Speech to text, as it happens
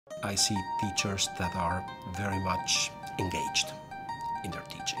I see teachers that are very much engaged in their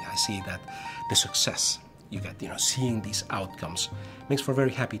teaching. I see that the success you get, seeing these outcomes makes for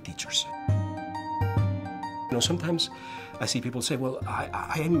very happy teachers. Sometimes I see people say, well,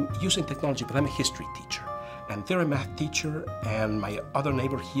 I am using technology, but I'm a history teacher. And they're a math teacher, and my other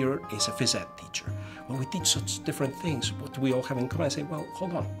neighbor here is a phys ed teacher. Well, we teach such different things. What do we all have in common? I say, well,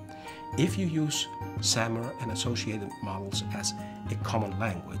 hold on. If you use SAMR and associated models as a common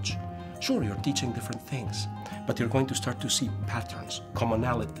language, sure, you're teaching different things, but you're going to start to see patterns,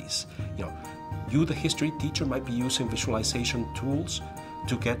 commonalities. You, the history teacher, might be using visualization tools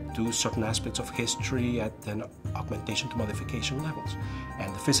to get to certain aspects of history at an augmentation to modification levels.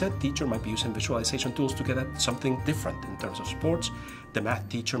 And the phys ed teacher might be using visualization tools to get at something different in terms of sports. The math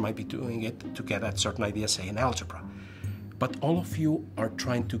teacher might be doing it to get at certain ideas, say in algebra. But all of you are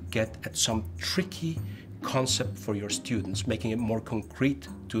trying to get at some tricky concept for your students, making it more concrete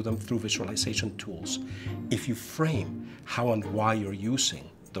to them through visualization tools. If you frame how and why you're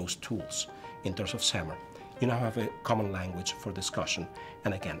using those tools in terms of SAMR, you now have a common language for discussion,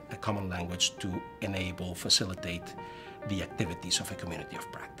 and again, a common language to enable, facilitate the activities of a community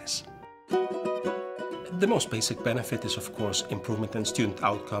of practice. The most basic benefit is, of course, improvement in student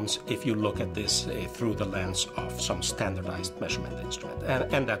outcomes if you look at this through the lens of some standardized measurement instrument.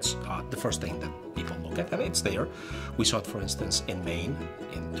 And that's the first thing that people look at, and it's there. We saw it, for instance, in Maine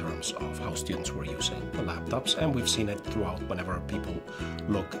in terms of how students were using the laptops, and we've seen it throughout whenever people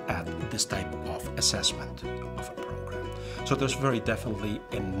look at this type of assessment of a program. So there's very definitely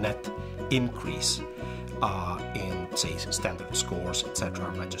a net increase in, say, standard scores, etc.,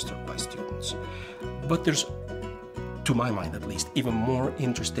 registered by students. But there's, to my mind at least, even more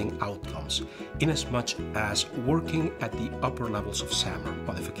interesting outcomes in as much as working at the upper levels of SAMR,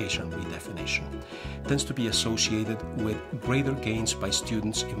 modification and redefinition, tends to be associated with greater gains by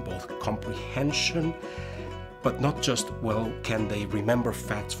students in both comprehension, but not just, well, can they remember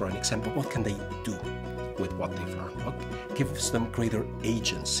facts for an exam, but what can they do with what they've learned? What gives them greater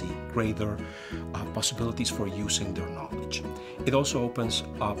agency, greater possibilities for using their knowledge. It also opens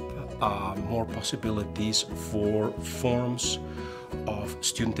up more possibilities for forms of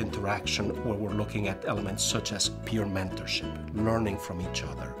student interaction where we're looking at elements such as peer mentorship, learning from each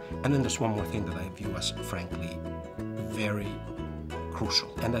other. And then there's one more thing that I view as, frankly, very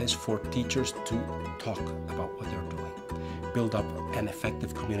crucial, and that is for teachers to talk about what they're doing, build up an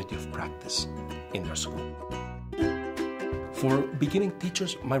effective community of practice in their school. For beginning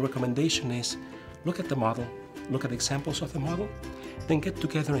teachers, my recommendation is look at the model, look at examples of the model, then get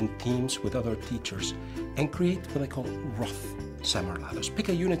together in teams with other teachers and create what I call rough SAMR ladders. Pick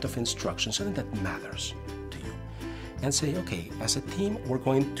a unit of instruction, something that matters to you, and say, okay, as a team, we're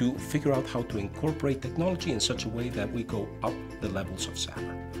going to figure out how to incorporate technology in such a way that we go up the levels of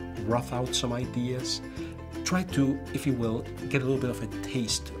SAMR. Rough out some ideas, try to, if you will, get a little bit of a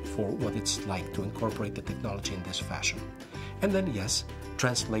taste for what it's like to incorporate the technology in this fashion. And then, yes,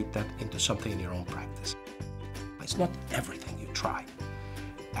 translate that into something in your own practice. It's not everything you try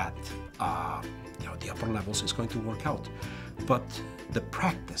at the upper levels is going to work out, but the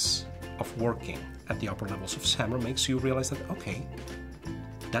practice of working at the upper levels of SAMR makes you realize that, okay,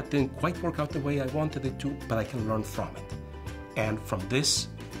 that didn't quite work out the way I wanted it to, but I can learn from it. And from this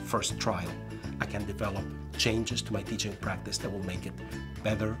first trial, I can develop changes to my teaching practice that will make it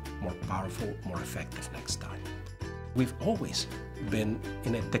better, more powerful, more effective next time. We've always been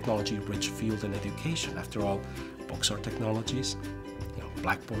in a technology-rich field in education. After all, books are technologies,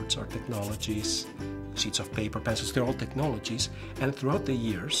 blackboards are technologies, sheets of paper, pencils, they're all technologies. And throughout the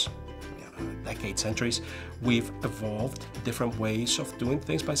years, decades, centuries, we've evolved different ways of doing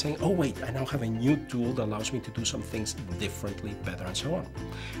things by saying, oh wait, I now have a new tool that allows me to do some things differently, better, and so on.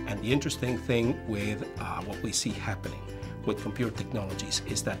 And the interesting thing with what we see happening with computer technologies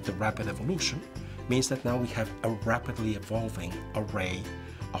is that the rapid evolution means that now we have a rapidly evolving array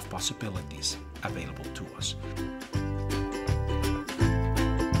of possibilities available to us.